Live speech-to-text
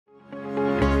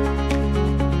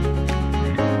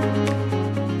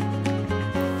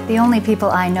The only people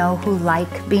I know who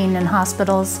like being in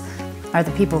hospitals are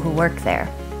the people who work there.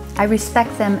 I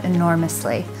respect them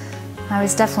enormously. I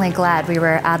was definitely glad we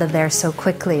were out of there so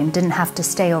quickly and didn't have to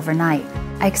stay overnight.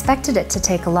 I expected it to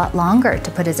take a lot longer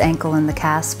to put his ankle in the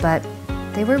cast, but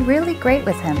they were really great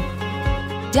with him.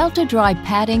 Delta Dry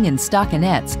padding and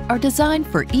stockinettes are designed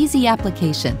for easy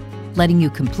application, letting you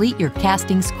complete your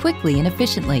castings quickly and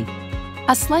efficiently.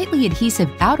 A slightly adhesive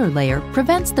outer layer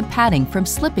prevents the padding from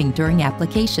slipping during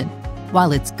application,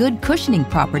 while its good cushioning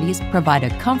properties provide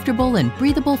a comfortable and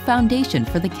breathable foundation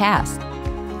for the cast.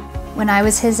 When I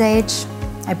was his age,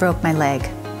 I broke my leg,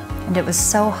 and it was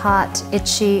so hot,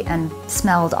 itchy, and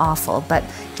smelled awful, but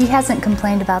he hasn't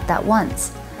complained about that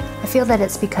once. I feel that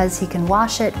it's because he can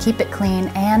wash it, keep it clean,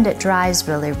 and it dries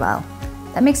really well.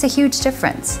 That makes a huge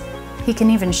difference. He can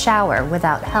even shower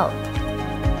without help.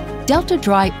 Delta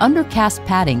Dry undercast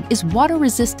padding is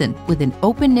water-resistant with an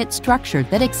open-knit structure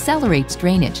that accelerates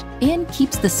drainage and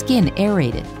keeps the skin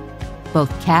aerated.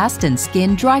 Both cast and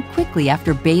skin dry quickly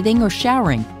after bathing or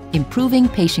showering, improving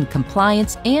patient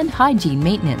compliance and hygiene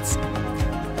maintenance.